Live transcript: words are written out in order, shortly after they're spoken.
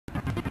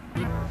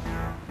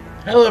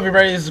Hello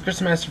everybody, this is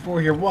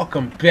ChristmasMaster4 here.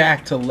 Welcome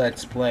back to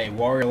Let's Play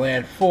Wario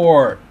Land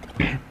 4.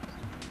 In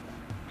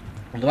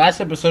the last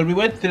episode, we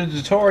went through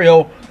the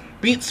tutorial,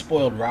 beat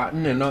Spoiled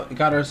Rotten, and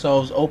got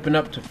ourselves open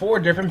up to 4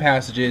 different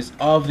passages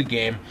of the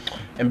game.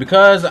 And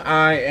because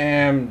I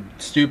am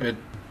stupid,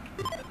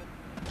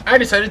 I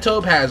decided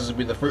Topaz would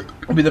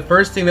be the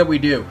first thing that we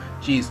do.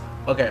 Jeez.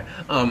 Okay.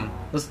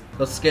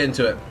 Let's get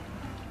into it.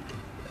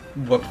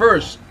 But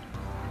first,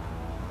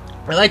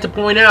 I'd like to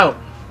point out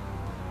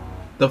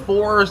the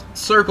 4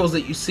 circles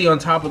that you see on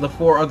top of the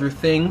 4 other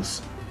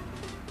things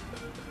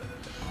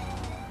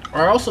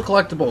are also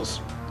collectibles.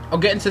 I'll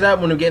get into that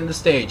when we get into the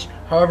stage.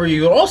 However,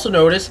 you'll also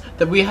notice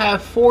that we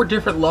have 4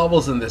 different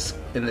levels in this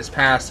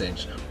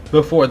passage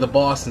before the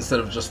boss instead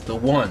of just the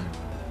one.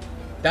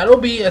 That'll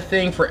be a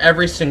thing for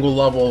every single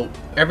level,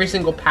 every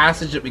single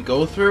passage that we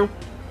go through.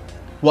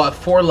 We'll have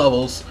 4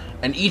 levels,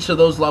 and each of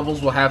those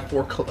levels will have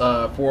 4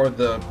 of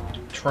the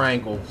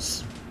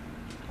triangles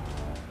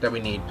that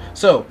we need.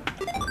 So,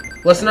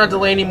 let's not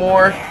delay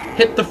anymore.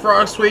 Hit the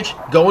frog switch,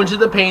 go into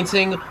the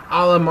painting,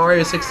 a la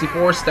Mario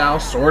 64 style,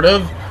 sort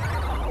of.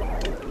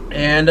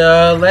 And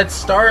let's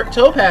start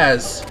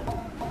Topaz.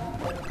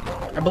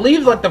 I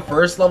believe like the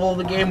first level of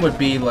the game would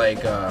be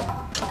like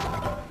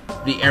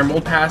the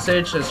Emerald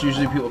Passage. That's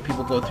usually what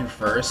people go through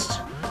first.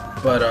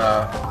 But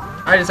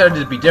I decided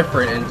to be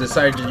different and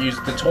decided to use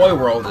the Toy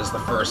World as the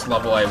first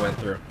level I went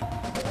through.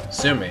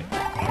 Sue me.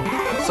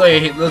 So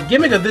yeah, the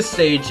gimmick of this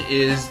stage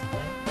is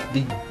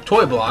the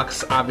toy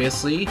blocks,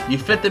 obviously. You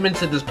fit them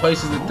into the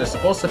places that they're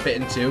supposed to fit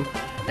into,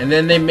 and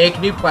then they make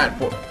new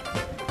platforms.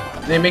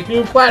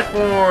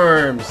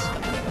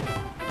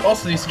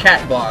 Also, these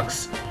cat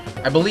blocks.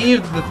 I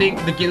believe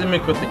the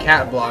gimmick with the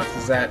cat blocks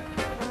is that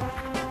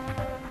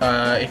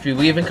if you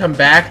leave and come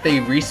back, they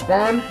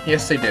respawn.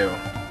 Yes, they do.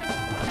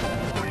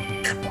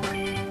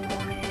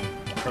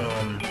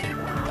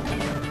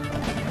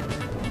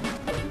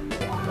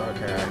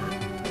 Okay.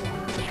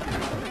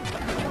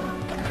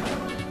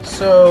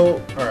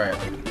 So, alright.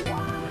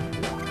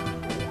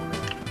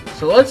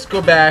 So let's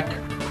go back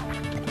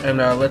and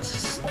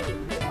let's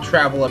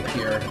travel up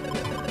here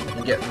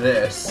and get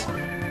this.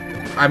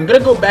 I'm gonna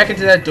go back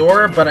into that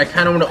door, but I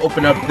kind of want to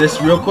open up this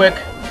real quick,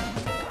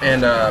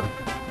 and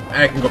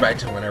I can go back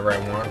to it whenever I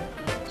want.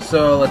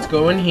 So let's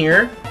go in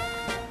here.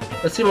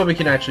 Let's see what we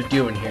can actually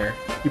do in here.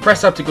 You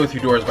press up to go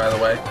through doors, by the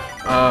way.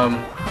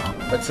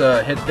 Let's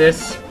hit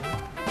this.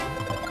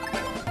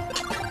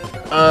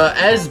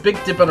 As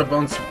Big Dip on a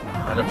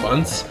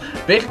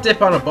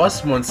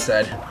Bus once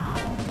said,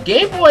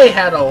 Game Boy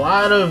had a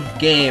lot of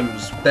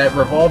games that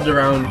revolved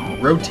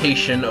around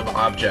rotation of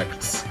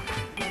objects.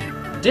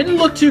 Didn't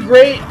look too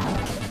great,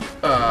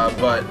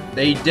 but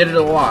they did it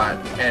a lot.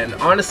 And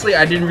honestly,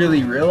 I didn't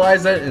really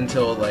realize that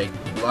until like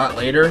a lot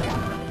later.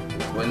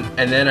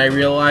 And then I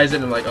realized it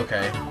and I'm like,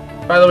 okay.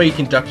 By the way, you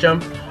can duck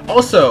jump.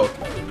 Also,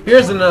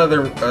 here's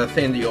another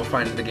thing that you'll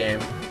find in the game.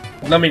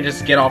 Let me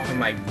just get off of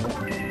my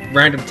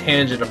random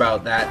tangent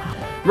about that.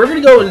 We're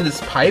gonna go into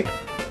this pipe.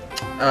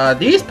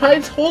 These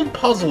pipes hold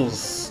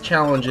puzzles,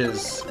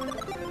 challenges.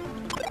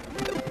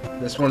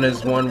 This one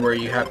is one where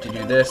you have to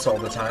do this all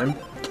the time.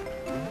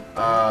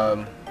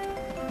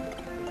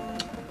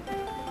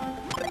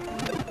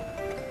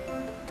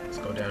 Let's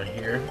go down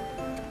here.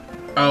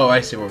 Oh, I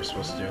see what we're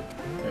supposed to do.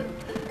 Okay.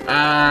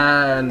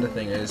 And the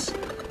thing is,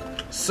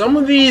 some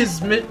of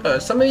these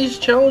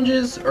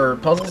challenges or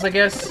puzzles, I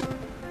guess.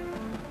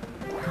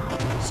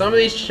 Some of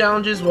these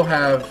challenges will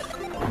have.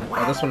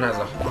 Oh, this one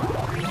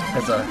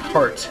has a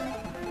heart.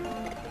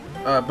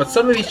 But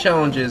some of these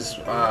challenges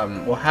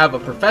will have a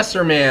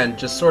Professor Man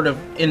just sort of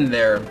in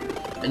there,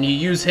 and you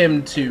use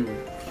him to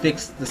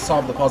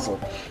solve the puzzle.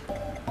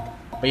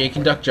 But yeah, you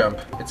can duck jump.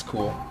 It's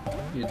cool.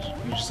 You're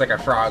just like a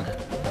frog,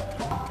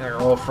 like a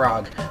little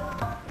frog.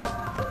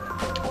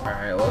 All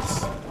right,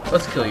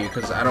 let's kill you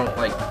because I don't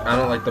like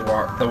the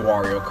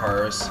Wario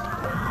cars.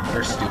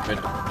 They're stupid.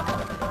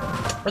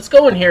 Let's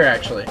go in here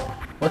actually.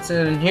 What's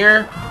in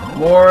here?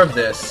 More of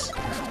this.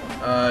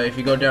 If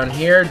you go down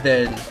here,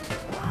 then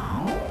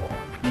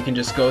you can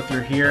just go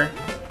through here.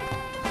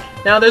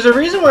 Now, there's a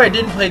reason why I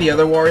didn't play the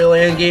other Wario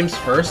Land games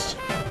first.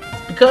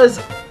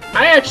 Because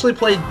I actually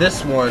played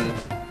this one.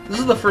 This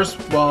is the first,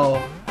 well,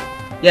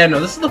 yeah, no,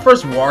 this is the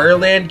first Wario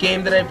Land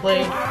game that I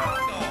played.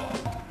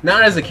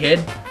 Not as a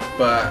kid,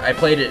 but I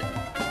played it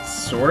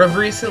sort of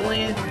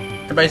recently.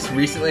 And by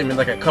recently, I mean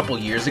like a couple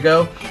years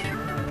ago.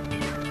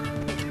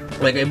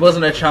 Like, it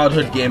wasn't a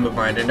childhood game of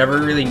mine. I never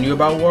really knew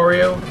about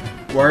Wario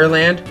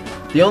Land.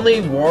 The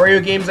only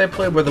Wario games I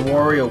played were the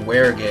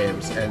WarioWare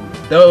games, and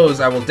those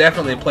I will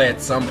definitely play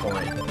at some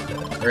point.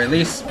 Or at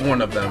least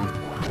one of them.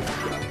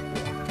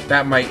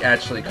 That might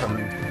actually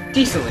come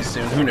decently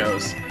soon, who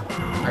knows.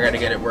 I gotta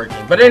get it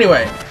working. But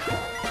anyway,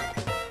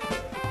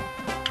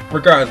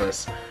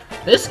 regardless,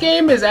 this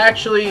game is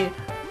actually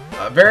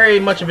very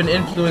much of an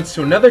influence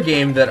to another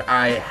game that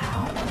I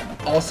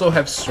also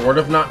have sort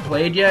of not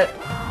played yet.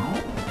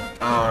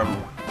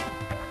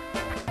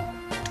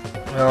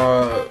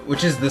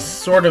 which is the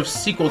sort of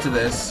sequel to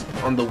this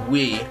on the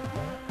Wii.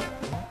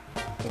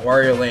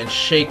 Wario Land,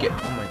 shake it.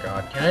 Oh my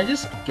god. Can I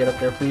just get up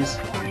there, please?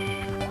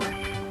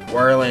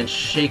 Wario Land,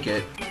 shake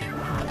it.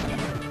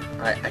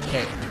 I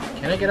can't.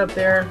 Can I get up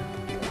there?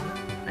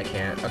 I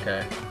can't.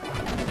 Okay.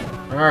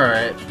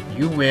 Alright.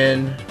 You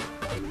win.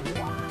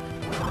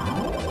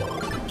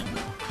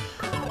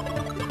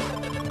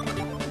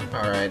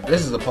 Alright.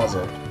 This is a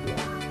puzzle.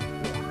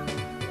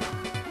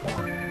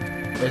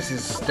 This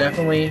is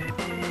definitely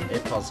a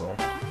puzzle.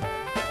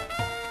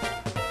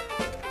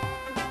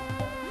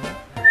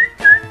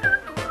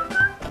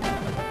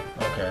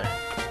 Okay.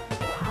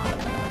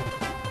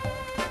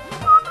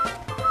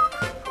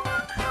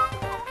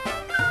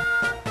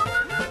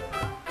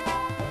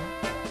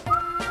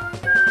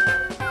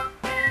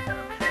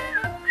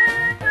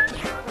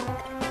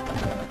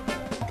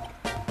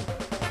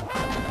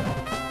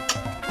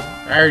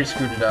 I already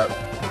screwed it up.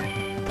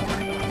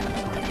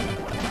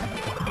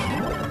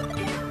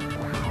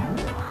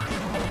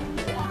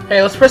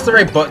 Hey, let's press the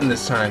right button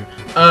this time.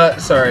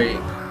 Sorry.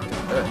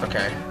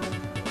 Okay.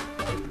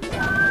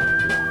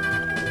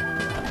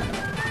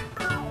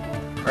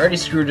 I already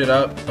screwed it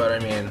up, but I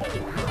mean,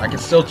 I can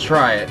still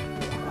try it.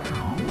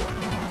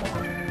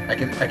 I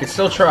can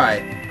still try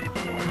it.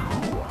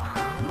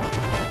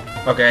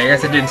 Okay, I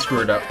guess I didn't screw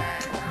it up.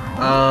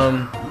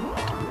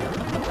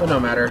 But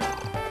no matter.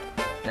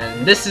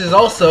 And this is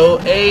also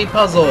a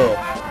puzzle.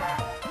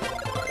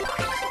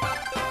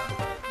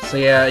 So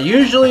yeah,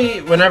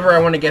 usually whenever I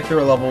want to get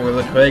through a level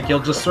really quick,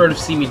 you'll just sort of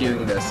see me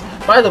doing this.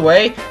 By the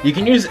way, you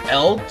can use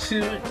L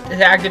to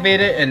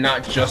activate it and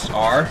not just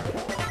R.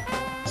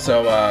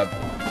 So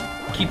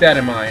keep that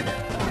in mind.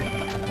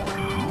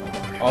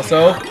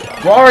 Also,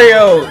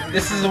 Wario!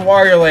 This is a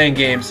Wario Land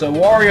game, so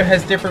Wario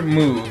has different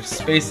moves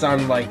based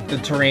on like the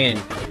terrain.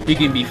 He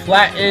can be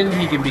flattened,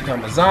 he can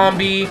become a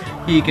zombie,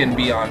 he can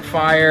be on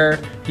fire,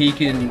 he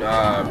can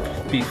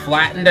be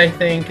flattened, I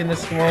think, in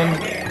this one.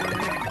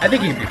 I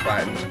think he can be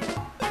flattened.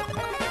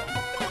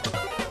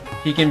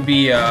 He can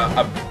be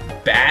a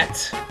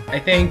bat, I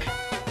think.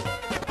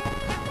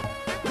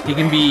 He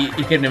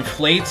can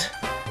inflate,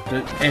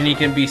 and he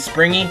can be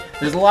springy.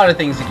 There's a lot of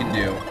things he can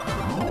do.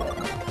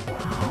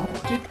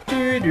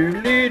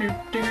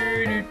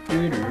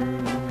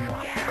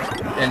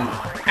 And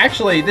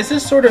actually, this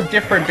is sort of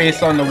different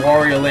based on the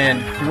Wario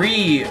Land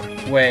 3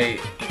 way.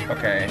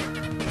 Okay.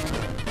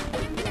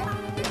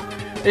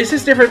 This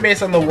is different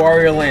based on the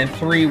Wario Land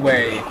 3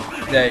 way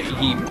that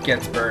he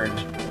gets burned.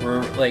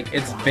 Where, like,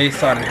 it's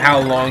based on how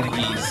long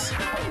he's...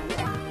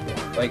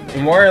 Like,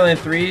 in Wario Land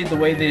 3, the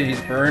way that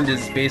he's burned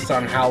is based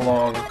on how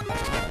long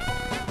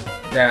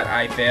that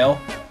I fail.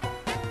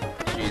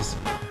 Jeez.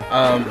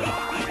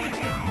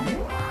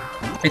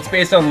 It's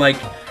based on, like,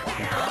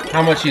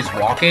 how much he's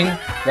walking,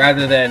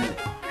 rather than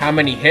how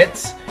many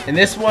hits. In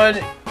this one,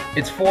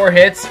 it's 4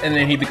 hits, and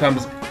then he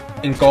becomes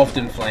engulfed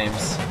in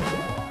flames.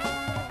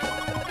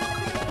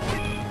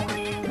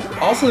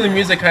 Also, the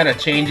music kind of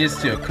changes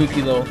to a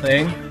kooky little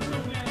thing.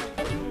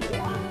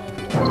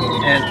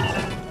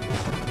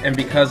 And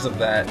because of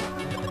that,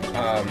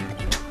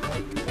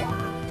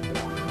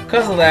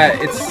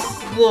 it's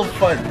a little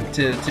fun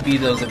to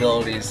beat those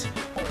abilities.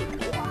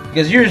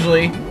 Because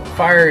usually,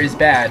 fire is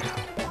bad,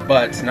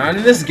 but not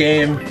in this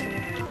game.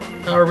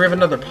 However, we have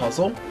another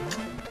puzzle.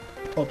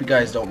 Hope you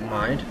guys don't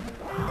mind.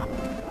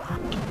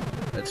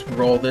 Let's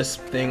roll this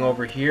thing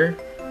over here.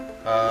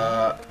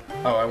 Oh,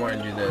 I want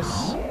to do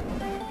this.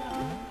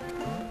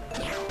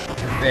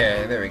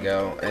 There we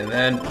go. And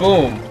then,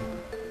 boom!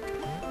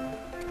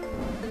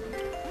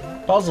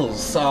 Puzzle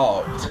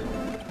solved.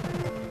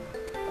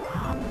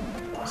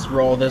 Let's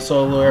roll this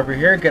over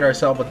here, get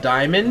ourselves a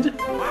diamond.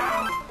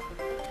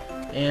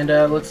 And,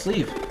 let's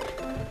leave.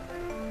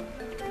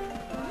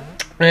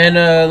 And,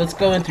 let's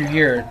go in through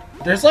here.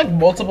 There's, like,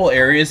 multiple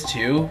areas,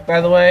 too,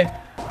 by the way.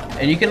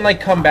 And you can, like,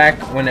 come back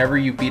whenever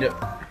you beat it.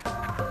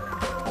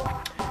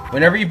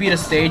 Whenever you beat a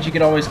stage, you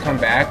can always come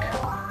back.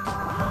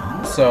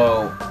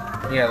 So,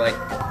 yeah, like,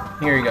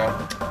 here you go.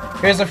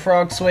 Here's a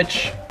frog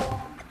switch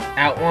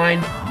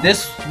outline.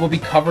 This will be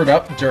covered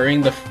up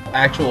during the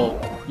actual,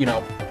 you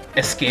know,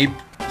 escape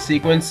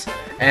sequence.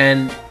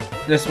 And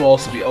this will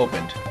also be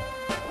opened.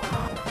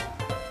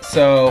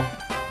 So,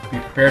 be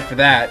prepared for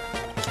that.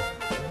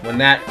 When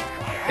that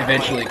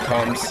eventually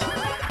comes.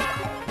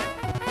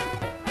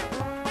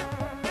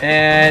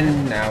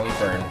 And now we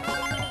burn.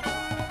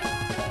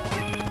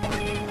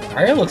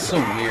 Wario looks so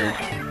weird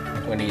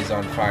when he's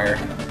on fire.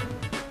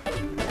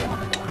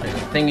 There's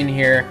a thing in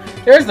here.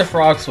 There's the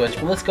frog switch,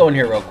 but let's go in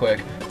here real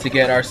quick to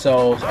get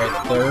ourselves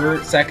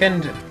our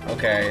second.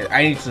 Okay,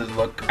 I need to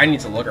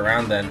look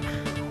around then.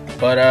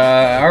 But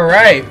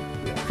alright.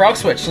 Frog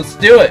switch, let's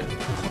do it.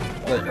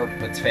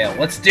 Let's fail.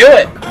 Let's do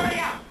it!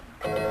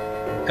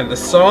 And the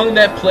song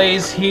that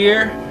plays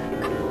here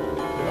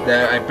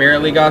that I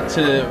barely got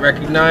to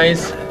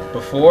recognize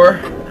before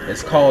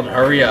is called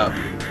Hurry Up.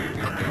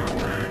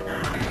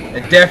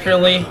 It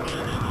definitely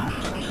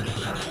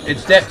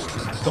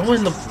go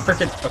in the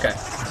frickin', okay.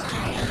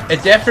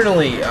 It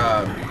definitely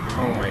oh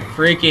my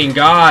freaking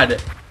god.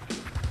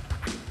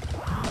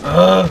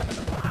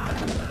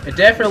 It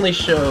definitely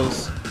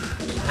shows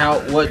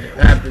what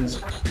happens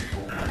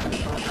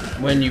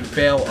when you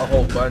fail a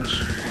whole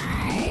bunch.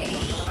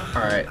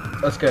 Alright,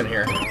 let's go in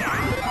here.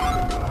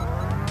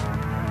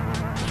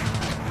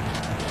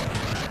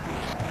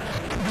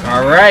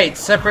 Alright,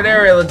 separate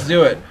area, let's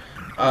do it.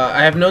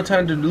 I have no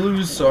time to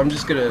lose, so I'm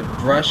just gonna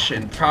rush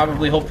and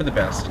probably hope for the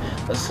best.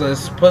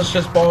 Let's push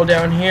this ball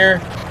down here.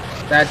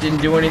 That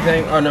didn't do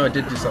anything. Oh no, it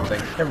did do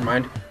something. Never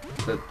mind.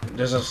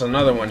 There's just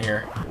another one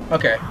here.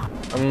 Okay,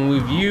 I'm gonna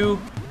move you,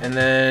 and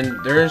then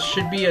there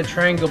should be a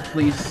triangle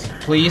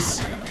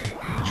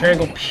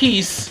triangle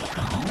piece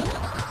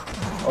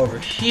over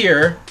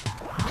here.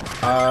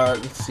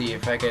 Let's see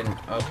if I can.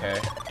 Okay,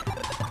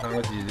 I'm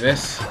gonna do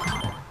this.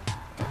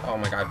 Oh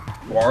my god,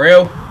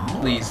 Wario,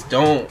 please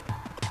don't.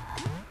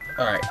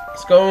 Alright,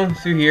 let's go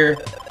through here.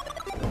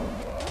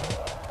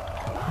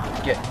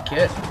 Get.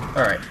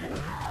 Alright.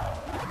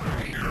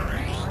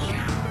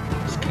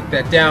 Let's kick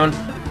that down.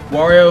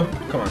 Wario,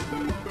 come on.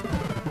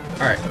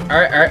 Alright.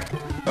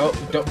 Oh,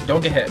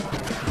 don't get hit.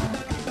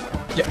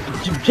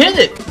 You hit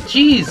it!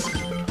 Jeez!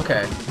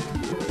 Okay.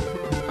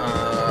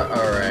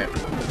 Alright.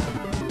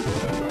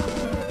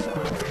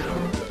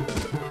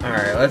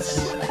 Alright,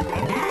 let's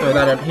throw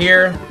that up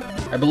here.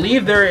 I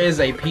believe there is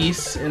a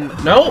piece in...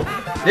 No!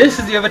 This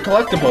is the other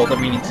collectible that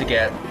we need to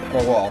get.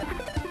 Well,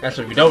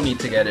 actually, we don't need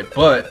to get it,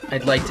 but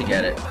I'd like to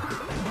get it.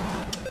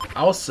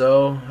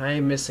 Also,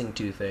 I'm missing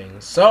 2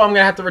 things. So I'm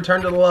gonna have to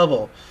return to the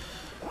level.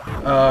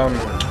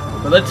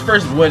 But let's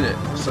first win it,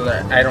 so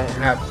that I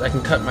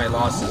can cut my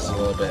losses a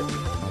little bit.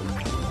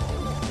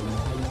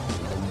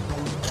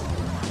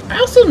 I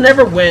also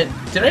never went...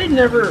 Did I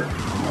never...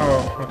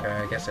 Oh, okay,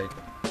 I guess I...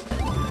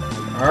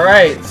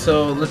 Alright,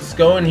 so let's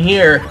go in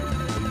here.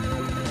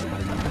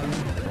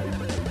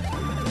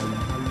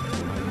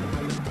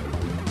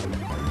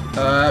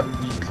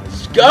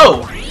 Let's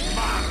go!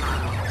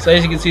 So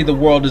as you can see, the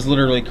world is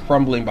literally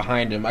crumbling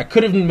behind him. I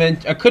couldn't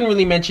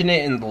really mention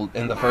it in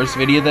the first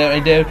video that I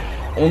did,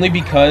 only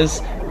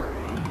because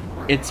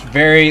it's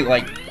very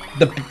like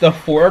the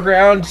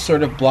foreground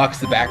sort of blocks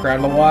the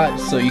background a lot,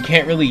 so you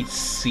can't really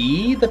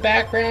see the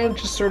background,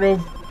 just sort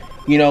of,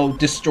 you know,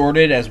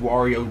 distorted as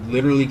Wario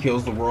literally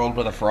kills the world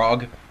with a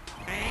frog.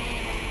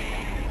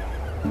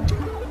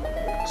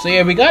 So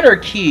yeah, we got our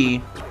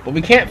key, but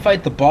we can't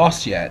fight the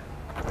boss yet.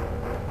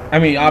 I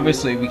mean,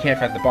 obviously, we can't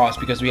fight the boss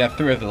because we have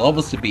 3 of the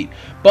levels to beat.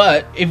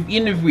 But,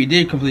 even if we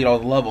did complete all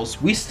the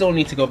levels, we still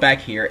need to go back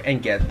here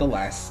and get the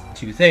last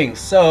 2 things.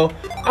 So,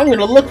 I'm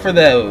gonna look for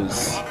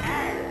those.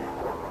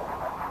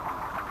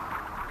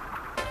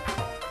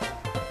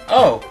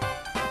 Oh.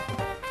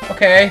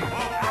 Okay.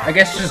 I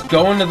guess just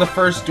go into the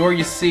first door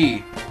you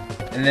see.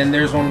 And then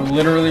there's one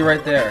literally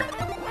right there.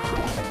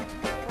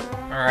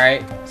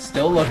 Alright.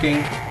 Still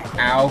looking.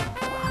 Ow.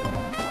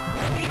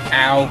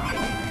 Ow.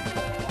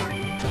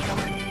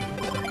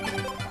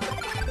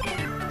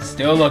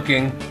 Still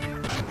looking.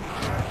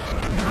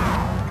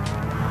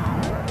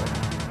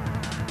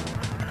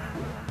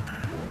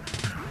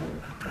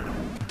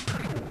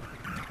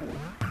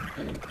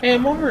 Hey,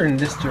 I'm over in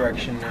this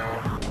direction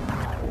now.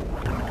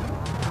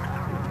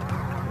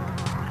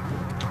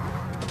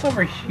 What's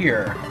over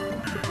here?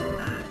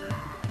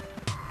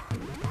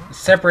 A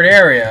separate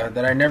area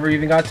that I never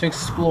even got to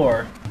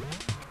explore.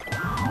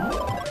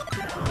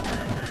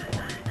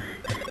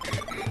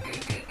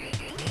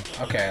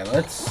 Okay,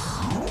 let's...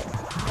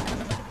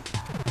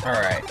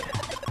 Alright.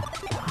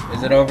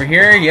 Is it over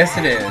here? Yes,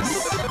 it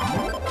is.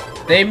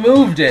 They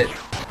moved it!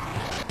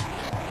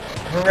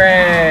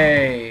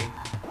 Hooray!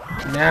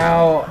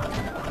 Now,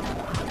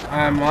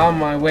 I'm on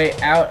my way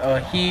out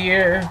of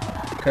here,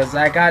 'cause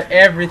I got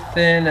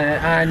everything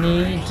that I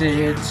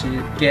needed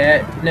to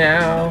get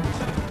now.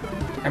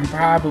 I'm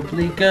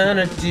probably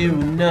gonna do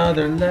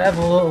another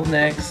level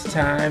next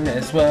time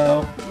as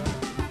well.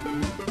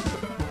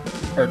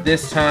 Or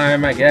this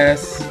time, I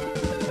guess.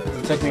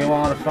 It took me a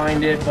while to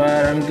find it,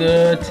 but I'm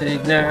good to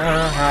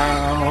now.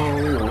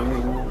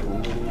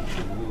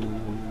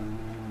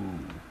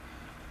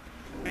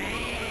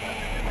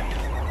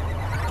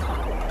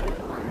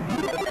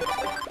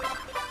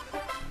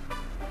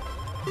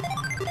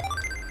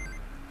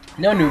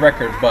 No new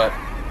record, but,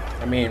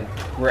 I mean,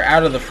 we're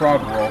out of the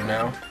frog world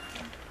now.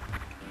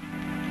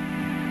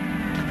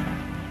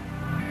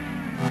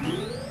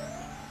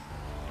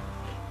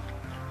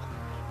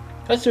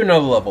 Let's do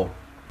another level.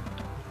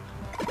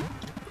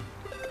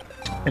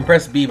 And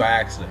press B by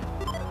accident.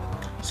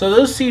 So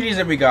those CDs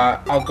that we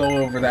got, I'll go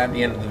over that at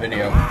the end of the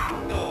video.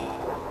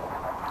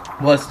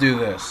 Let's do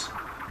this.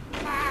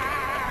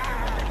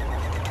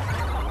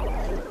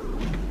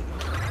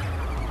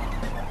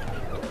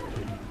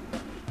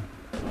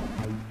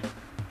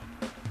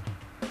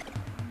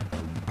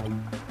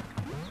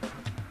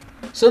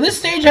 So this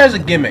stage has a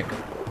gimmick,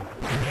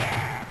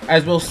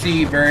 as we'll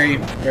see very,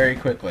 very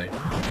quickly.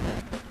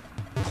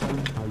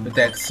 With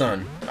that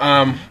sun.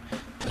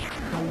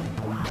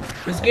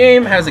 This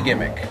game has a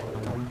gimmick.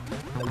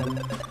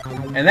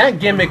 And that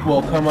gimmick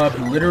will come up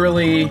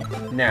literally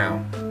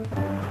now.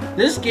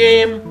 This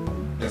stage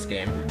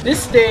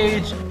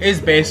is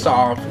based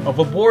off of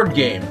a board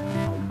game.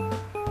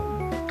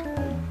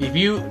 if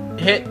you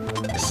hit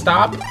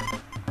stop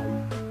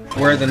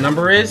where the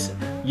number is,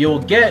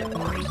 you'll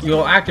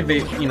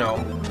activate, you know,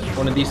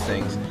 one of these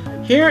things.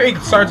 Here it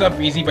starts off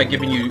easy by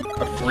giving you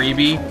a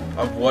freebie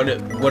of what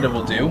it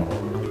will do.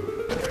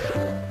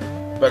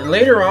 But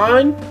later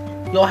on,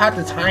 you'll have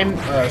to time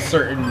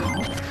certain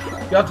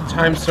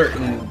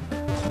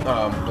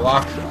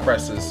block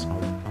presses.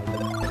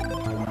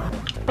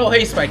 Oh,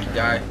 hey, spiky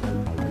guy.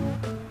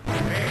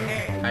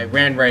 I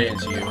ran right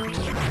into you.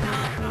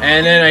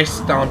 And then I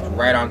stomped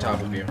right on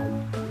top of you.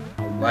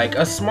 Like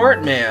a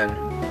smart man.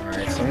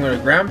 Alright, so I'm gonna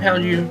ground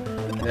pound you,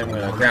 and then I'm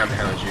gonna ground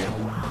pound you.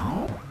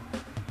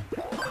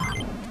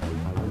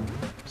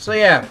 So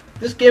yeah,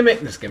 this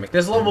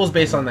level is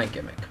based on that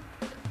gimmick.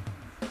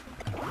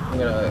 I'm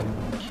gonna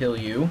kill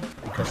you,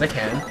 because I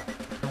can.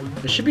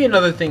 There should be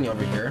another thing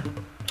over here.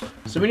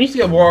 So we need to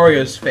get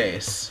Wario's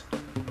face.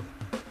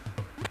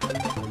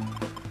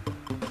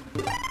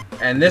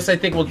 And this, I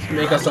think, will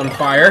make us on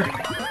fire.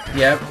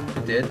 Yep,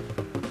 it did.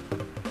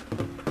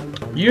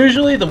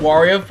 Usually, the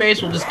Wario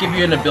face will just give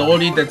you an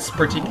ability that's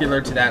particular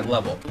to that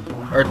level.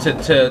 Or to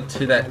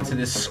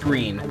this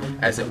screen,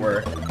 as it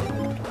were.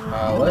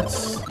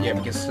 Yeah,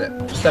 we can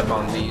step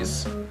on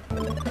these.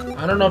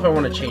 I don't know if I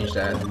want to change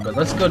that, but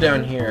let's go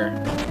down here.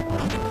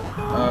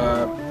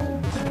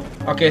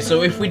 Okay,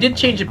 so if we did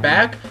change it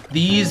back,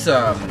 these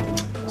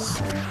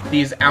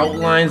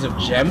outlines of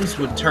gems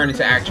would turn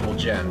into actual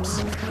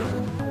gems.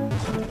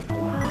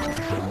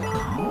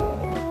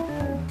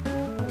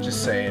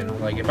 Just saying,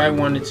 like if I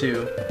wanted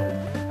to,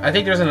 I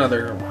think there's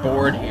another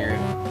board here.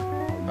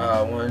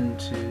 1,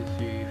 2,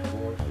 3,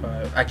 4,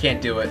 5. I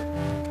can't do it.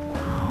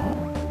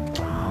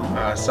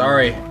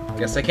 Sorry.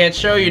 Guess I can't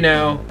show you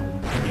now.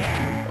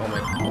 Oh my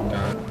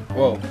god.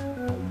 Whoa.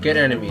 Get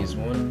enemies.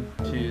 1,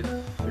 2,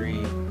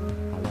 3,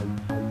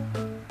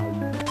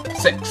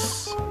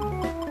 6.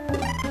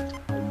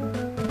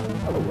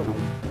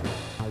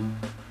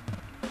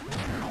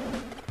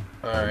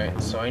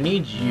 Alright, so I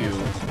need you.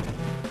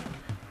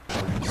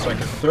 So I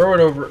can throw it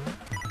over.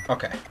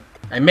 Okay.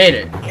 I made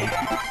it.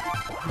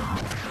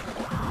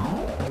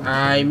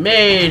 I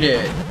made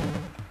it.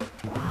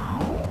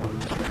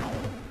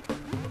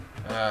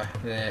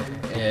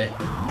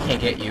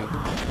 Can't get you.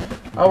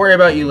 I'll worry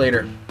about you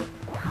later.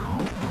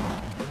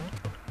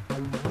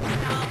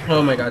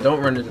 Oh my god,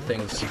 don't run into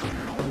things.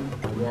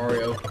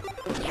 Wario.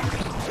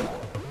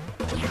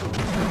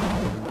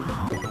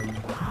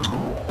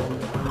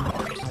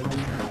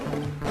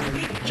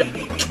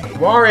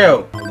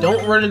 Wario!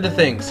 Don't run into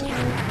things.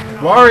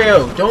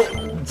 Wario!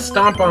 Don't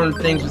stomp on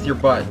things with your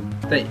butt.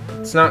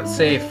 It's not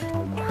safe.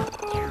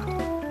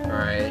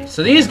 Alright,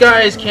 so these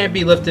guys can't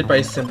be lifted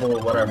by simple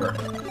whatever.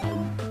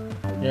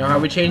 You know how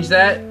we change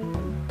that?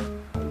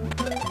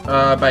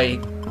 By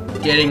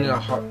getting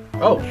a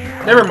oh,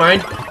 never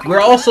mind.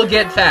 We'll also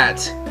get fat.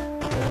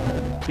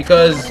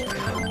 Because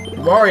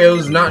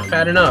Wario's not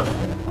fat enough.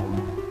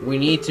 We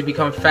need to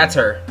become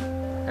fatter,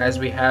 as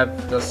we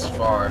have thus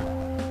far.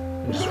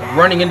 And just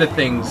running into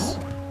things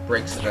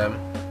breaks them.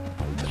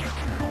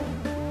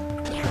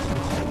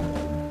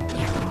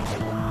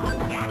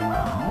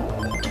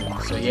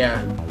 So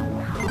yeah.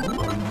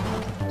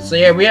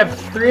 We have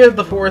 3 of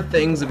the 4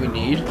 things that we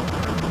need.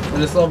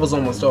 And this level's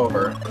almost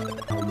over.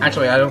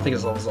 Actually, I don't think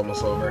this level's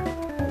almost over.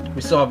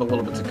 We still have a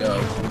little bit to go.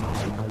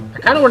 I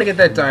kind of want to get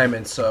that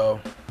diamond, so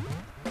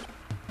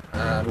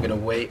I'm gonna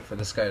wait for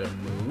this guy to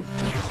move.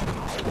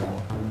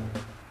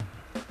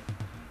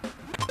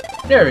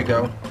 There we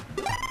go.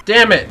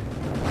 Damn it!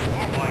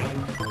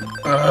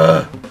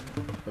 Ugh.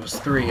 It was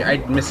 3. I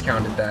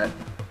miscounted that.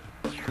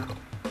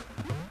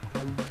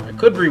 I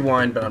could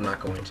rewind, but I'm not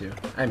going to.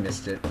 I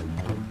missed it.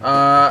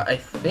 I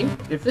think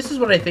if this is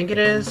what I think it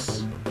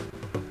is.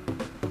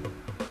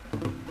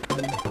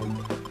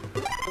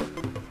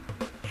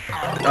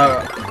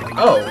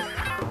 Oh.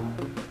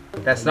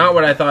 That's not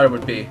what I thought it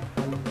would be.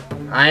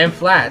 I am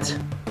flat.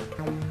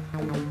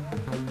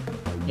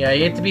 Yeah,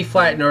 you have to be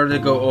flat in order to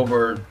go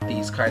over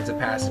these kinds of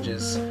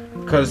passages.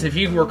 Because if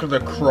you were to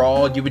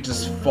crawl, you would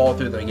just fall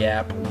through the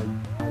gap.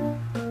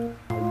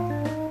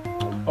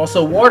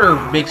 Also, water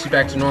makes you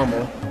back to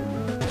normal.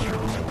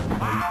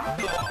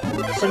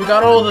 So we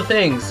got all the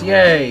things,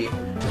 yay!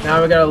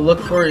 Now we gotta look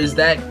for is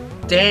that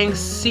dang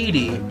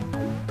CD.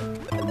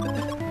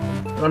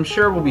 But I'm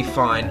sure we'll be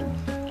fine.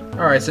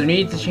 Alright, so we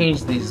need to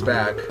change these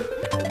back.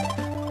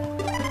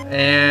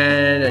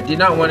 And I did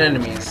not want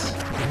enemies.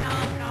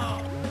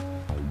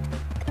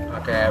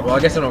 Okay, well I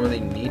guess I don't really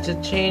need to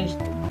change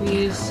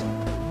these.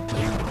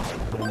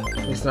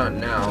 At least not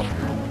now.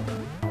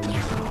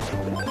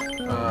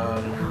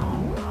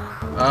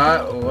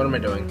 What am I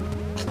doing?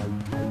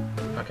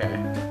 Okay.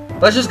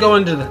 Let's just go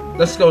into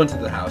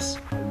the house.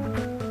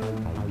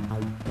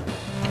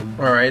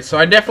 Alright, so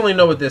I definitely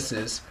know what this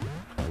is.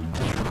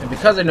 And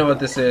because I know what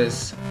this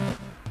is,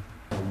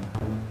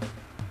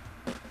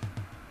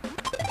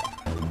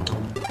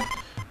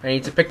 I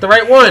need to pick the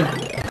right one!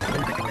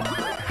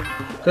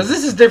 Because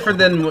this is different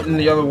than in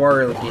the other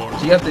Wario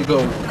games. You have to go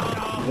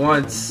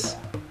once,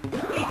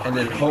 and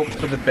then hope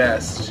for the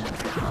best.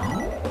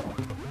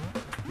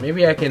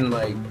 Maybe I can,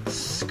 like,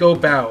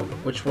 scope out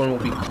which one will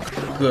be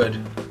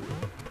good.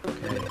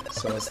 Okay,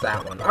 so it's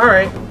that one.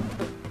 Alright.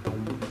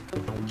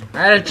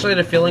 I actually had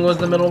a feeling it was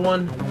the middle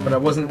one, but I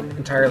wasn't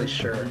entirely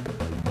sure.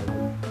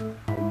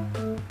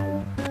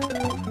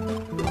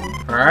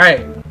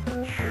 Alright.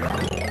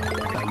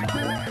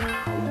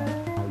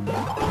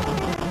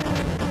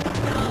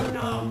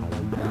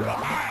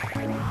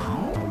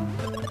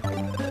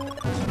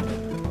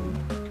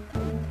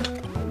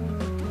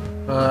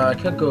 I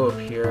could go up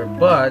here,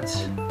 but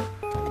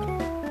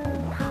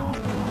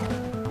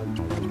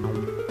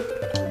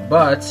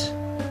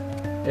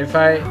if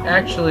I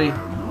actually,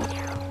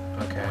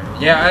 okay,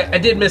 yeah, I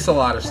did miss a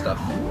lot of stuff.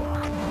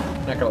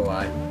 Not gonna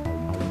lie.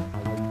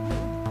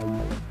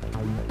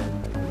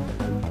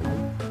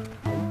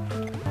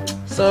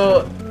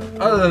 So,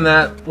 other than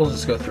that, we'll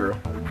just go through.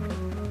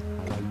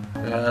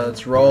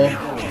 Let's roll.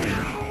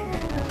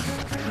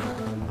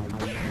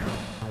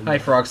 Hi,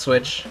 Frog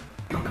Switch.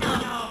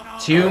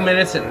 2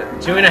 minutes and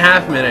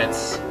 2.5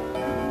 minutes.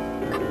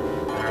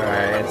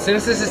 Alright,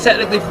 since this is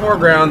technically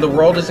foreground, the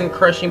world isn't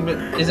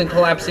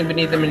collapsing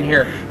beneath them in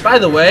here. By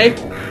the way,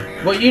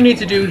 what you need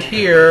to do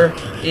here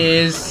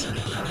is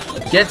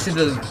get to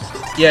the...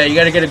 Yeah, you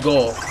gotta get a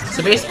goal.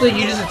 So basically,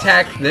 you just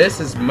attack this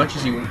as much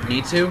as you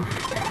need to.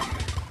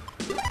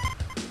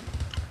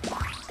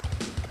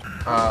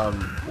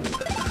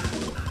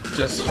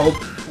 Just hope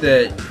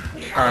that...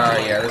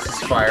 yeah, this is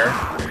fire.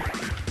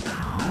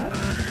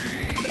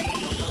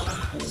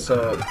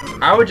 So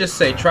I would just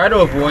say try to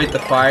avoid the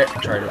fire.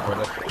 Try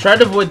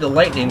to avoid the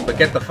lightning, but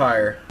get the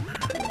fire.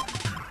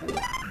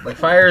 Like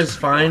fire is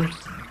fine,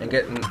 and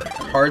getting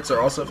hearts are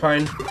also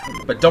fine,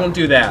 but don't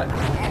do that.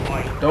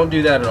 Don't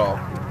do that at all.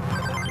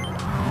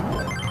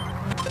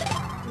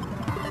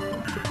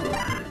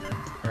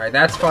 All right,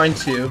 that's fine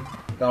too.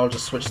 I'll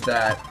just switch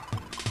that.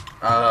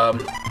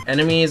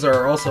 Enemies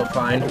are also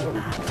fine.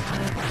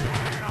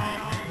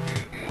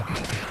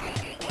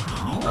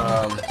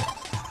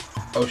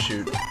 Oh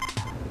shoot.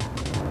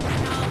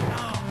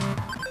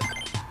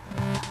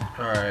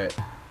 Alright.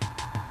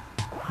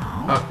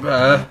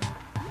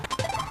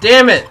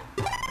 Damn it!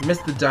 I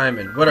missed the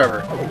diamond.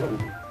 Whatever.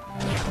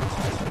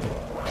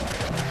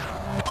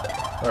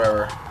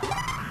 Whatever.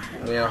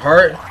 Yeah,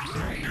 heart.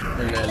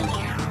 And then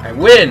I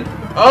win!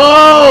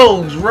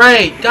 Oh!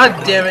 Right!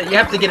 God damn it! You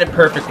have to get it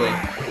perfectly.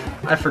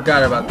 I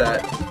forgot about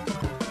that.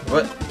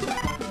 What?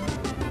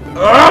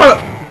 Ugh!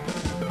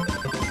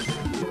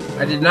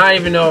 I did not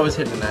even know I was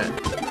hitting that.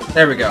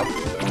 There we go.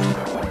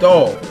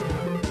 Goal.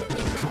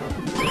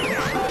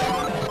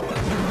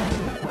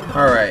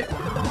 Alright.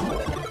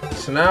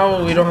 So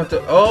now we don't have to...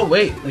 Oh,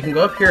 wait. We can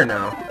go up here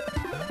now.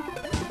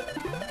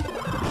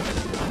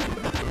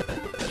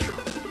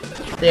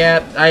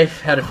 Yeah, I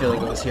had a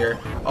feeling it was here.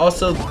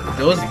 Also,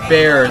 those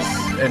bears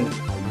and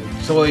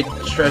toy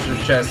treasure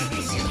chests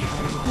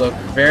look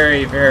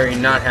very, very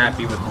not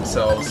happy with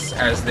themselves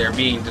as they're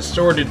being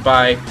distorted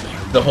by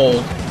the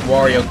whole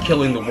Wario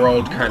killing the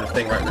world kind of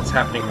thing that's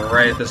happening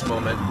right at this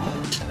moment.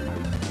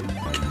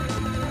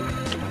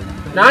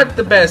 Not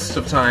the best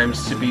of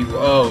times to be...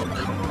 Oh,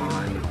 come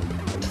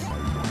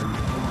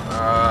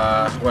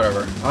on.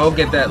 Whatever. I'll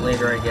get that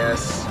later, I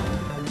guess.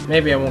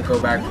 Maybe I won't go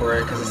back for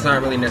it, because it's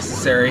not really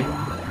necessary.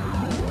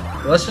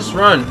 But let's just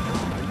run.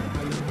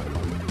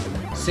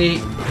 See,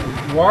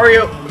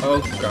 Wario...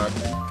 Oh, God.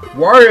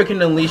 Wario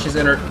can unleash his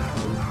inner...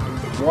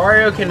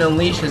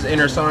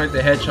 Sonic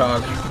the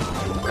Hedgehog.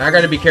 And I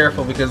gotta be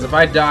careful, because if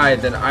I die,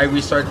 then I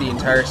restart the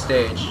entire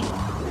stage.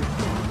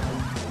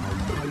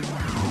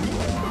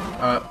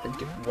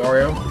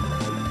 Wario?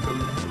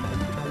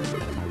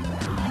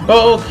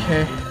 Oh,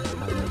 okay.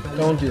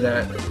 Don't do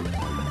that.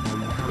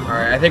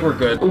 Alright, I think we're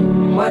good.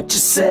 What you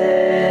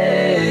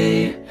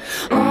say?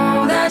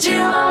 That you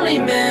only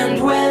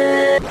meant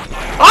when...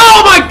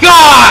 Oh my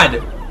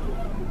God!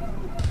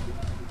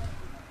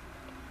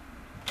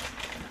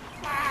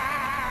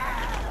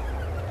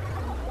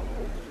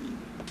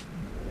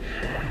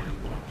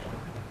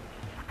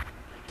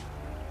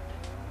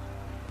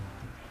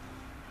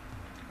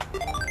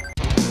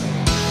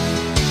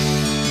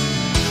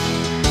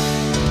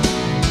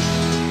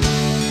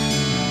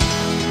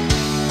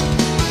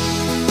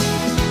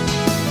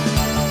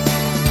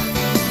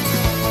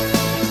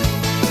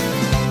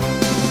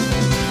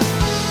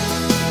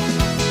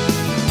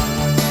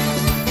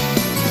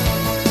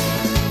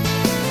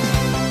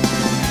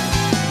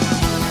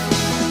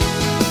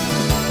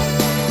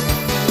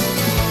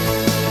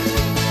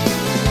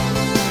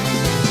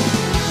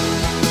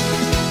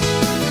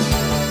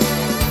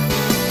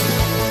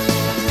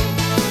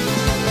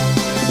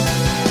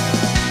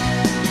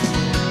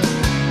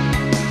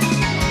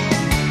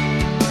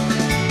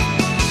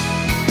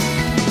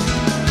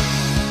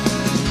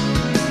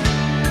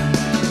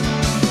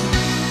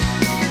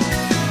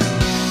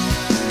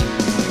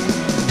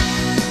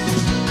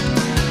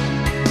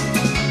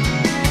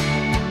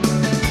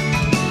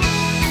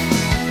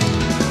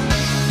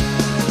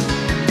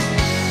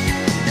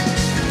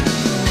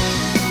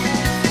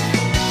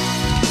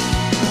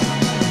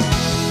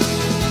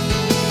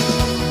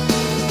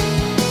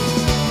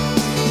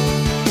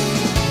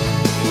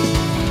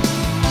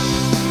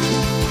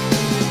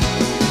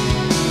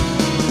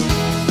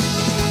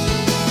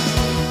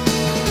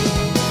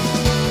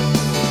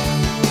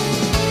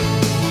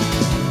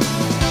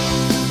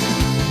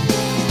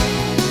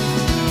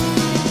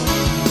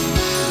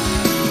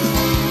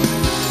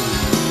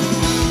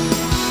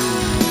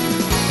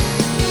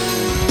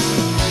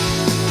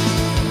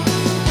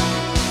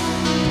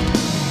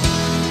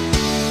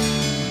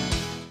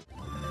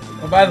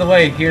 By the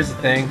way, here's the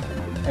thing.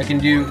 I can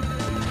do,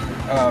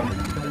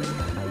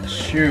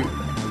 shoot.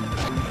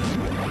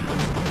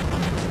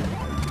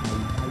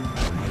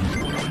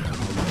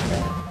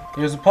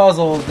 Here's a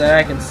puzzle that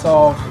I can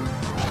solve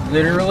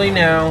literally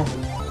now.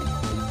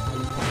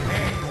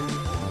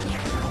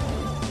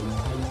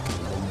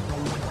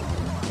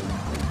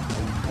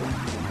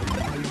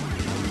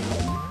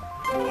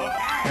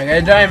 I got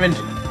a diamond.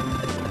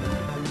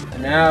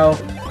 And now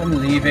I'm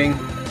leaving.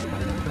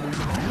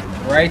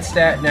 Right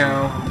stat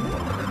now.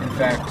 In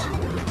fact.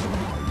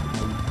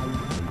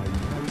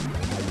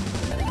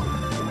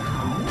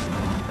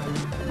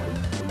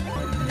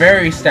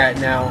 Very stat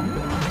now.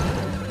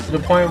 To the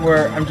point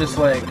where I'm just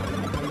like,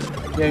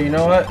 yeah, you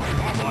know what?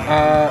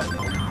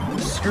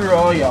 Screw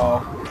all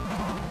y'all.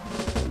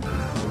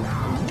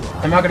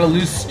 I'm not gonna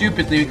lose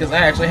stupidly because I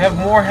actually have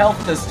more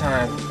health this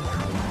time.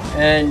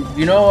 And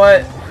you know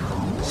what?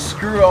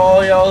 Screw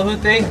all y'all who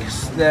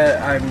thinks that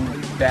I'm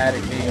bad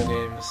at video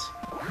games.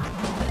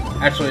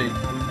 Actually,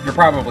 you're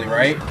probably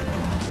right.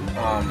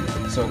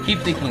 So keep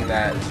thinking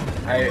that.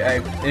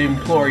 I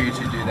implore you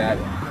to do that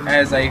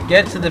as I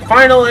get to the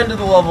final end of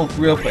the level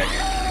real quick.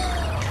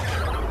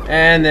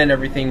 And then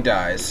everything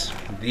dies.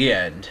 The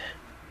end.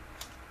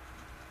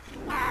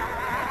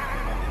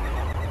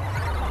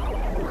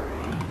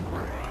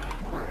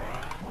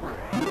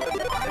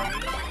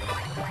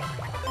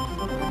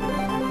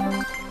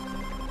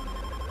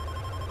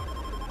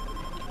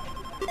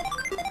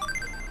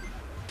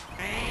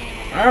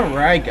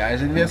 Alright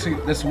guys, and this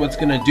is what's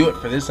gonna do it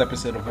for this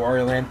episode of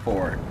Wario Land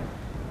 4.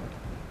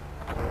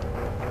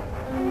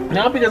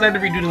 Not because I had to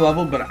redo the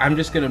level, but I'm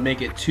just gonna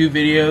make it two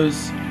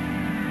videos.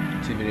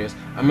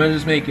 I'm gonna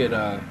just make it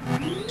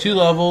 2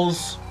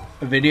 levels,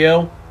 a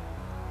video,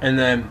 and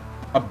then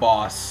a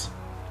boss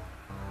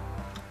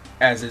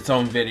as its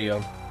own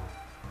video.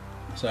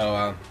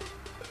 So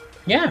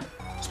yeah,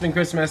 it's been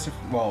Chris Master.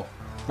 Well,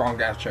 wrong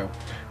outro.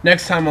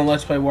 Next time on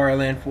Let's Play Wario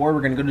Land 4,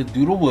 we're gonna go to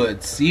Doodle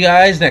Woods. See you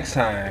guys next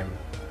time.